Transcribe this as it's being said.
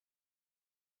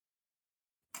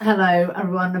Hello,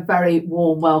 everyone. A very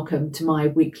warm welcome to my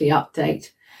weekly update.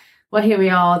 Well, here we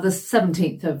are, the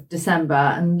 17th of December,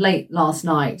 and late last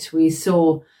night we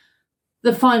saw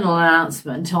the final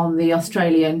announcement on the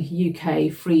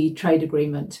Australian-UK free trade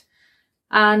agreement.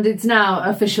 And it's now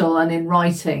official and in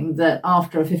writing that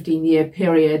after a 15-year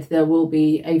period, there will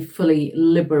be a fully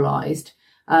liberalised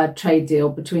trade deal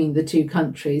between the two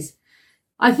countries.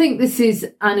 I think this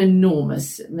is an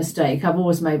enormous mistake. I've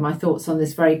always made my thoughts on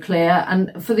this very clear.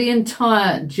 And for the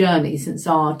entire journey since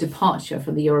our departure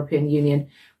from the European Union,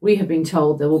 we have been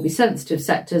told there will be sensitive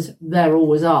sectors, there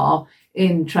always are,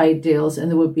 in trade deals,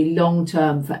 and there would be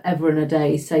long-term, forever and a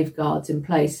day safeguards in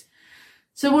place.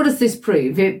 So what does this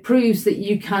prove? It proves that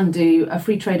you can do a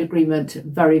free trade agreement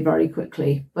very, very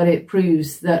quickly, but it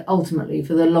proves that ultimately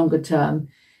for the longer term,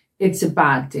 it's a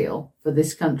bad deal for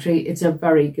this country. It's a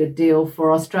very good deal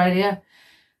for Australia.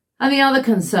 And the other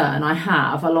concern I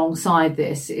have alongside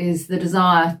this is the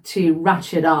desire to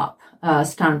ratchet up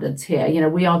standards here. You know,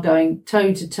 we are going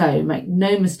toe to toe, make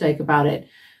no mistake about it,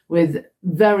 with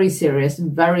very serious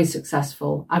and very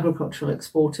successful agricultural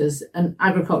exporters, and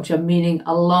agriculture meaning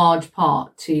a large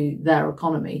part to their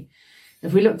economy.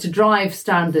 If we look to drive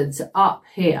standards up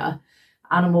here,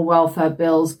 animal welfare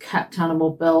bills, kept animal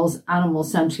bills, animal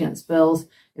sentience bills,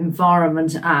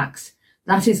 environment acts,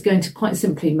 that is going to quite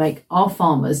simply make our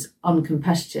farmers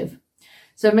uncompetitive.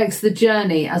 So it makes the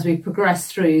journey as we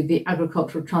progress through the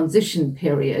agricultural transition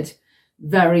period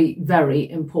very,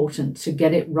 very important to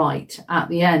get it right at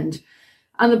the end.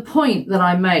 And the point that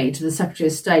I made to the Secretary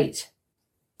of State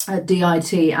at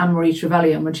DIT, Anne-Marie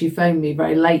Trevelyan, when she phoned me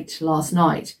very late last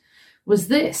night, was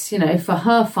this: you know, for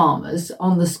her farmers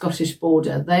on the Scottish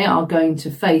border, they are going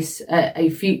to face a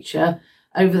future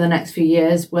over the next few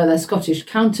years where their Scottish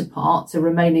counterparts are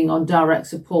remaining on direct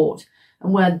support,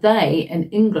 and where they in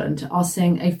England are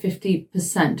seeing a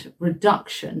 50%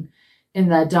 reduction in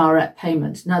their direct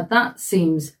payment. Now that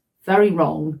seems very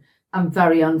wrong and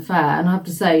very unfair. And I have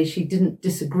to say, she didn't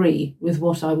disagree with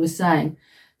what I was saying.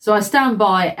 So I stand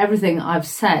by everything I've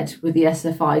said with the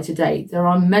SFI to date. There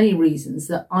are many reasons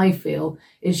that I feel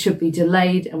it should be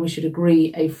delayed, and we should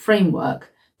agree a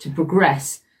framework to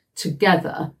progress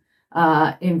together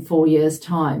in 4 years'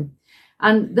 time.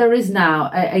 And there is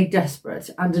now a desperate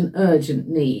and an urgent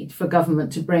need for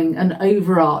government to bring an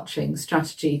overarching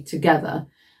strategy together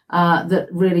that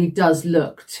really does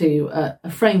look to a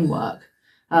framework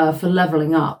for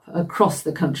levelling up across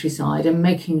the countryside and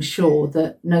making sure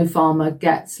that no farmer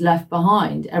gets left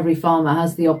behind. Every farmer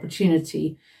has the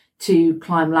opportunity to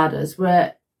climb ladders.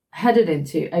 We're headed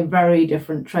into a very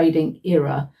different trading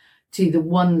era to the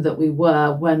one that we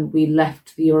were when we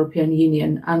left the European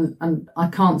Union. And I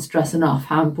can't stress enough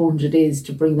how important it is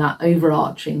to bring that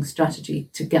overarching strategy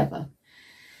together.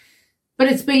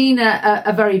 But it's been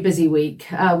a very busy week.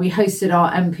 We hosted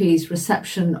our MP's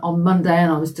reception on Monday,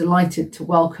 and I was delighted to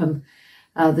welcome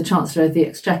the Chancellor of the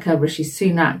Exchequer, Rishi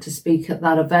Sunak, to speak at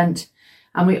that event.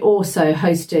 And we also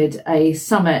hosted a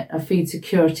summit, a food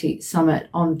security summit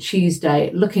on Tuesday,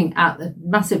 looking at the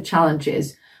massive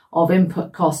challenges of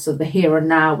input costs of the here and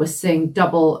now. We're seeing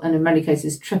double and in many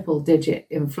cases triple digit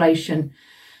inflation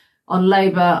on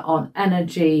labour, on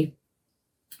energy,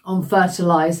 on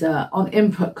fertiliser, on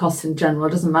input costs in general.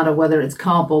 It doesn't matter whether it's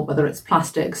cardboard, whether it's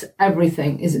plastics,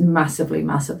 everything is massively,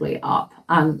 massively up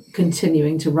and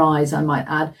continuing to rise, I might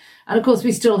add. And of course,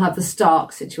 we still have the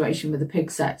stark situation with the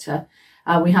pig sector.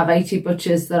 We have 80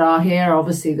 butchers that are here.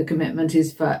 Obviously, the commitment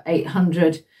is for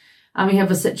 800. And we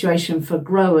have a situation for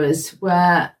growers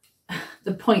where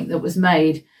the point that was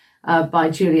made by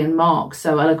Julian Marks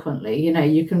so eloquently, you know,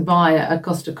 you can buy a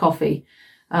Costa coffee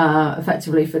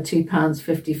effectively for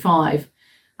 £2.55.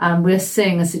 And we're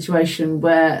seeing a situation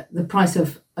where the price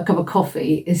of a cup of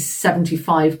coffee is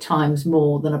 75 times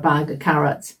more than a bag of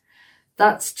carrots.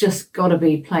 That's just got to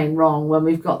be plain wrong when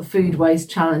we've got the food waste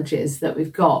challenges that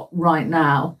we've got right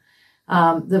now.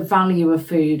 The value of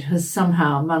food has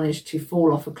somehow managed to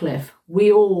fall off a cliff.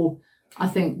 We all, I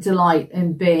think, delight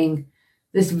in being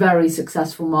this very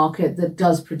successful market that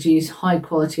does produce high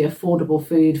quality, affordable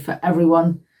food for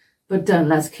everyone. But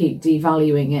let's keep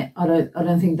devaluing it. I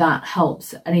don't think that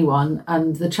helps anyone.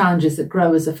 And the challenges that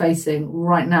growers are facing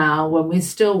right now, when we're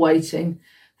still waiting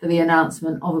for the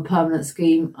announcement of a permanent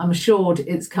scheme, I'm assured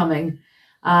it's coming.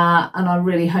 And I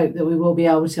really hope that we will be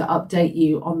able to update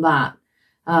you on that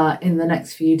in the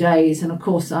next few days. And of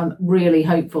course, I'm really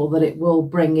hopeful that it will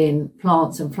bring in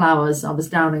plants and flowers. I was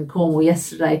down in Cornwall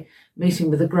yesterday, meeting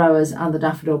with the growers and the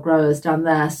daffodil growers down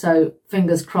there. So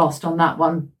fingers crossed on that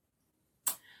one.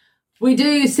 We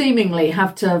do seemingly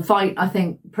have to fight, I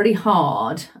think, pretty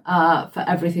hard for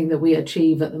everything that we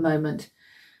achieve at the moment.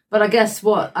 But I guess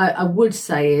what I would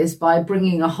say is by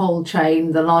bringing a whole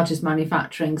chain, the largest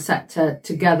manufacturing sector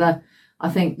together, I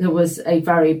think there was a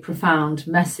very profound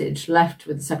message left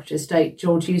with the Secretary of State,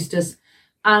 George Eustice.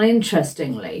 And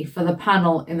interestingly, for the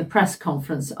panel in the press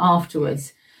conference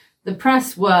afterwards, the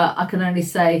press were, I can only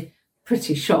say,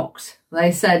 pretty shocked.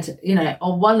 They said,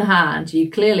 on one hand,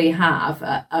 you clearly have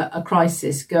a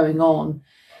crisis going on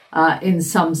in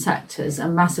some sectors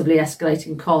and massively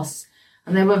escalating costs.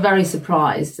 And they were very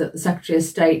surprised that the Secretary of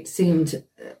State seemed,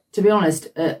 to be honest,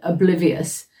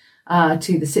 oblivious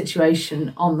to the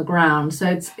situation on the ground. So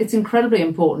it's incredibly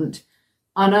important.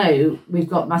 I know we've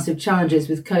got massive challenges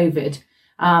with COVID,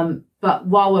 but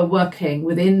while we're working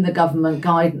within the government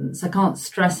guidance, I can't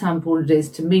stress how important it is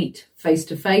to meet face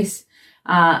to face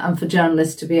and for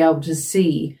journalists to be able to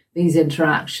see these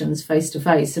interactions face to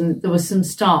face. And there were some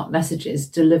stark messages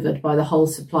delivered by the whole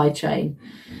supply chain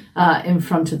in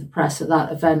front of the press at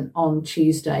that event on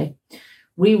Tuesday.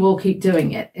 We will keep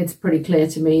doing it. It's pretty clear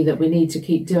to me that we need to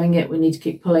keep doing it. We need to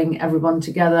keep pulling everyone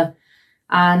together.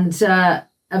 And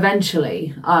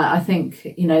eventually, I think,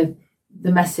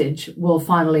 the message will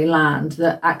finally land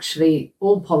that actually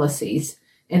all policies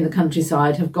in the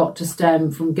countryside have got to stem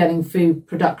from getting food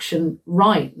production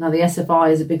right. Now, the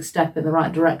SFI is a big step in the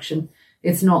right direction.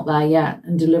 It's not there yet,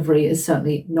 and delivery is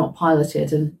certainly not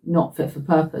piloted and not fit for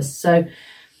purpose. So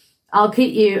I'll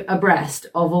keep you abreast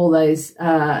of all those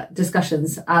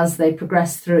discussions as they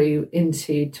progress through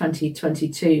into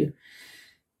 2022.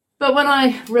 But when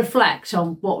I reflect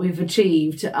on what we've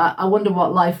achieved, I wonder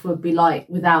what life would be like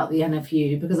without the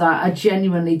NFU, because I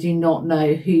genuinely do not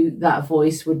know who that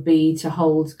voice would be to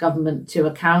hold government to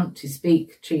account, to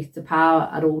speak truth to power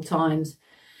at all times.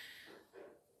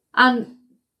 And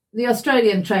the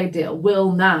Australian trade deal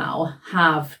will now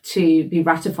have to be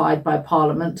ratified by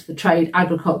Parliament. The Trade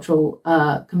Agricultural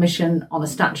Commission on a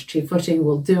statutory footing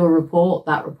will do a report.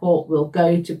 That report will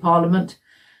go to Parliament.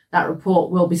 That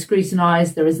report will be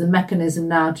scrutinised. There is the mechanism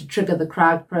now to trigger the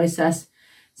CRAG process.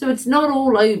 So it's not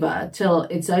all over till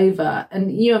it's over.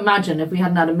 And you imagine if we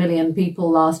hadn't had 1 million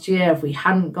people last year, if we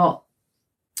hadn't got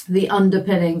the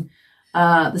underpinning,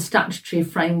 the statutory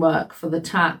framework for the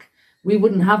TAC, we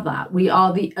wouldn't have that. We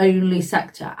are the only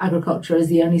sector. Agriculture is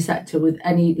the only sector with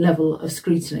any level of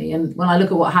scrutiny. And when I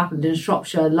look at what happened in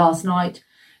Shropshire last night,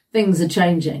 things are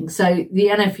changing. So the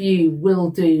NFU will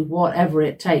do whatever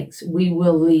it takes. We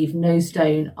will leave no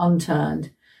stone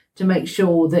unturned to make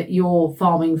sure that your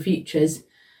farming futures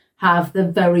have the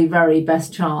very, very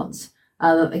best chance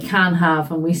that they can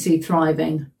have, and we see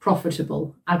thriving,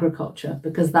 profitable agriculture,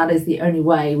 because that is the only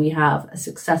way we have a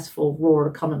successful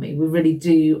rural economy. We really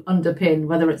do underpin,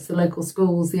 whether it's the local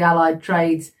schools, the allied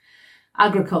trades,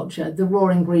 agriculture, the raw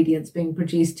ingredients being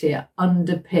produced here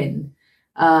underpin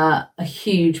a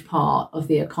huge part of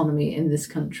the economy in this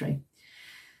country.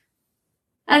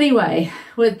 Anyway,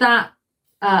 with that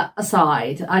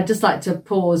aside, I'd just like to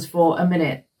pause for a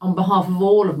minute on behalf of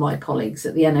all of my colleagues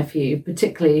at the NFU,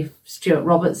 particularly Stuart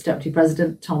Roberts, Deputy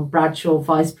President, Tom Bradshaw,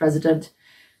 Vice President,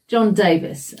 John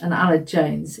Davis and Aled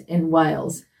Jones in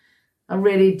Wales. I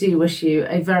really do wish you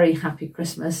a very happy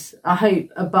Christmas. I hope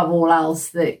above all else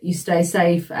that you stay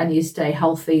safe and you stay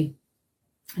healthy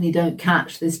and you don't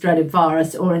catch this dreaded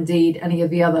virus, or indeed any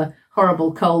of the other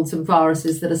horrible colds and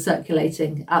viruses that are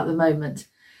circulating at the moment.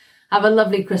 Have a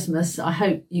lovely Christmas. I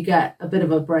hope you get a bit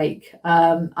of a break.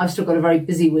 I've still got a very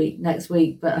busy week next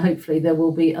week, but hopefully there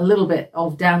will be a little bit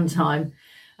of downtime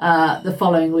the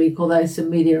following week, although some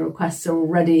media requests are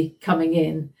already coming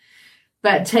in.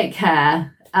 But take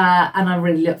care, and I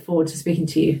really look forward to speaking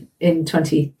to you in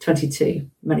 2022.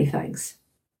 Many thanks.